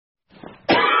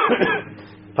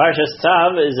Parsha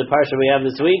Tzav is the parsha we have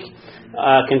this week.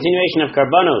 Continuation of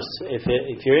korbanos.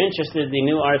 If you're interested, the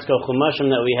new article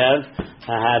Chumashim that we have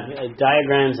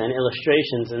diagrams and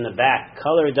illustrations in the back,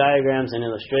 color diagrams and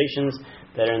illustrations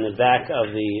that are in the back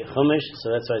of the Chumash.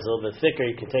 So that's why it's a little bit thicker.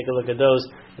 You can take a look at those.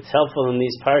 It's helpful in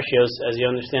these parshios as you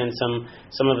understand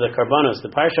some of the korbanos.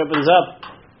 The parsha opens up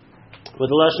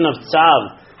with the lashon of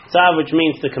Tzav. Tzav, which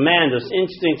means the command. It's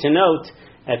interesting to note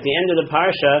at the end of the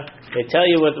parsha, they tell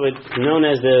you what's known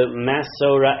as the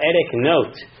Masoraitic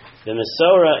note. The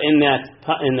Masorah in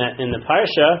the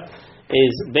parsha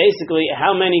is basically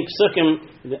how many psukim.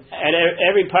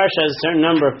 Every parsha has a certain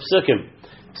number of psukim.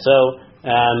 So,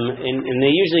 and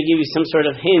they usually give you some sort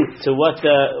of hint to what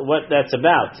that's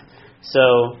about.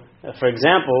 So, for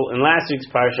example, in last week's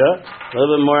parsha, a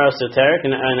little bit more esoteric,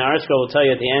 and an article will tell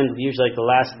you at the end, usually like the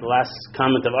last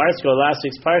comment of article, last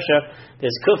week's parsha,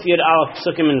 there's Kuf Yud Aleph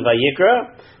Psukim in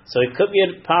Vayikra. So Kuf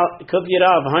Yud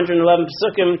Aleph, 111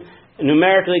 Psukim,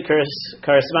 numerically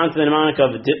correspond to the mnemonic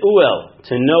of Deuel,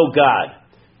 to know God.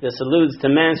 This alludes to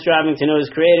man striving to know his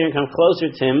Creator and come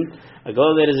closer to Him, a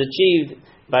goal that is achieved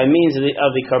by means of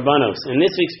the korbanos. In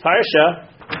this week's parsha,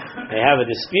 they have a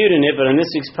dispute in it, but in this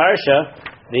week's parsha,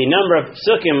 the number of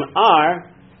psukim are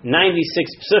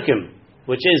 96 psukim,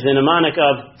 which is the mnemonic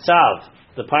of Tzav,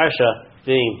 the parsha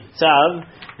being Tzav,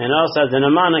 and also the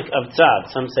mnemonic of Tzav.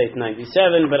 Some say it's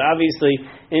 97, but obviously,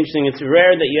 interesting, it's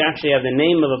rare that you actually have the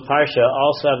name of a parsha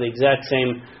also have the exact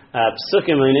same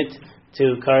psukim in it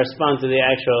to correspond to the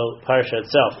actual parsha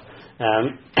itself.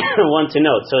 One to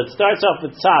note. So it starts off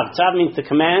with Tzav. Tzav means to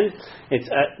command. It's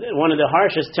one of the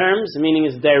harshest terms, meaning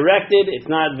it's directed. It's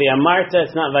not via Marta,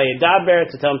 it's not via Daber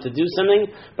to tell him to do something,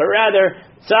 but rather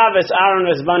Tzav es Aaron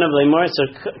es banav lemor. So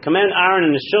command Aaron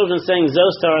and his children, saying,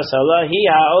 Zos Torah Salah, hi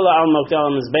ha'ola al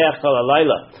moktel mizbeach kol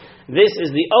alayla. This is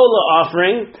the Ola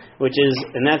offering, which is,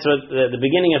 and that's what the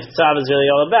beginning of Tzav is really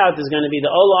all about, is going to be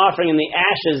the Ola offering and the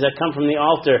ashes that come from the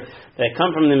altar, that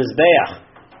come from the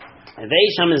mizbeach.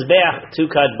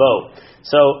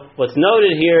 So what's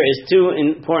noted here is two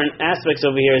important aspects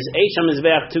over here. Is Eisham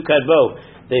Mizbeach Tukad Bo.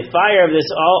 The fire of this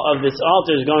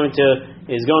altar is going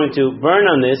to burn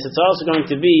on this. It's also going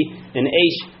to be an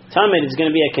Eish Tamid. It's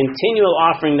going to be a continual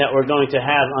offering that we're going to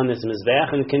have on this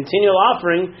Mizbeach. And continual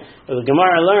offering, the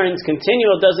Gemara learns,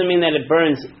 continual doesn't mean that it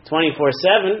burns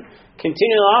 24/7.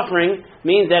 Continual offering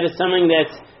means that it's something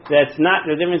that's not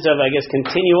the difference of, I guess,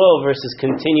 continual versus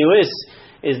continuous.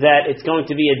 Is that it's going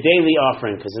to be a daily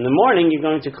offering, because in the morning you're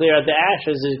going to clear out the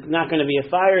ashes. There's not going to be a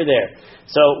fire there.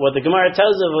 So what the Gemara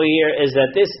tells over here is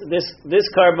that this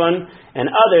korban and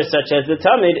others such as the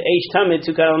tamid, eish tamid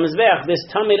tukar al mizbeach, this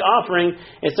tamid offering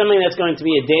is something that's going to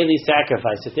be a daily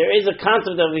sacrifice. If there is a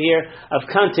concept over here of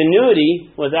continuity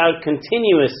without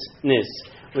continuousness,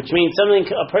 which means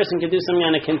a person can do something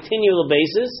on a continual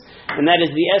basis, and that is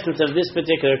the essence of this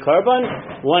particular korban.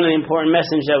 One of the important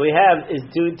messages that we have is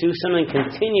do something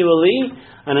continually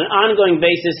on an ongoing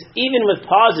basis, even with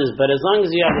pauses, but as long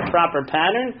as you have a proper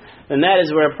pattern, then that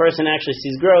is where a person actually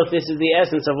sees growth. This is the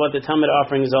essence of what the Talmud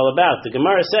offering is all about. The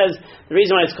Gemara says the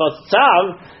reason why it's called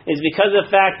Tzav is because of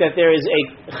the fact that there is a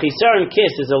chisar and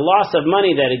kiss, is a loss of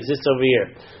money that exists over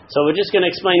here. So we're just going to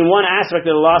explain one aspect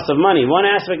of the loss of money. One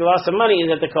aspect of the loss of money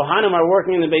is that the Kohanim are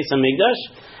working in the Beis HaMikdash,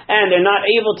 and they're not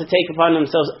able to take upon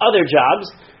themselves other jobs.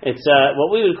 It's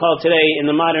what we would call today, in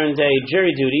the modern day,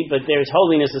 jury duty, but there's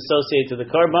holiness associated to the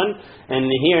korban, and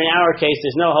here in our case,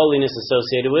 there's no holiness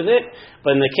associated with it.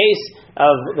 But in the case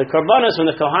of the korbanos, when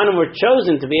the Kohanim were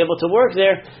chosen to be able to work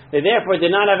there, they therefore did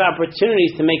not have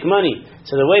opportunities to make money.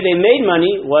 So the way they made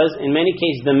money was, in many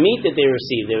cases, the meat that they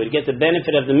received. They would get the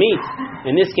benefit of the meat.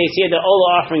 In this case here, the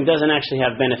Ola offering doesn't actually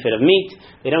have benefit of meat.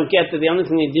 They don't get the only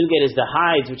thing they do get is the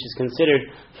hides, which is considered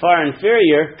far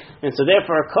inferior. And so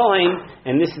therefore a kohen,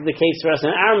 and this is the case for us in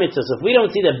our mitzvahs, so if we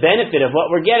don't see the benefit of what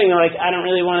we're getting, we're like, I don't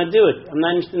really want to do it. I'm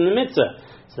not interested in the mitzvah.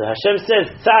 So Hashem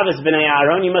says, Tzav es b'nei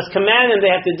Aaron, you must command them,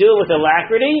 they have to do it with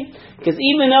alacrity, because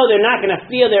even though they're not going to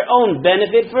feel their own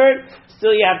benefit for it,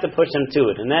 still you have to push them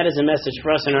to it. And that is a message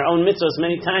for us in our own mitzvahs.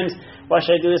 Many times, why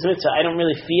should I do this mitzvah? I don't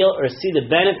really feel or see the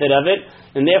benefit of it,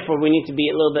 and therefore we need to be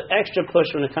a little bit extra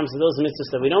push when it comes to those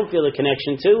mitzvahs that we don't feel the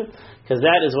connection to, because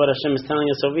that is what Hashem is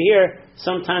telling us over here.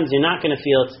 Sometimes you're not going to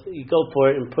feel it, you go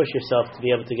for it and push yourself to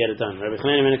be able to get it done. Rabbi Nachi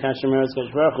Klein,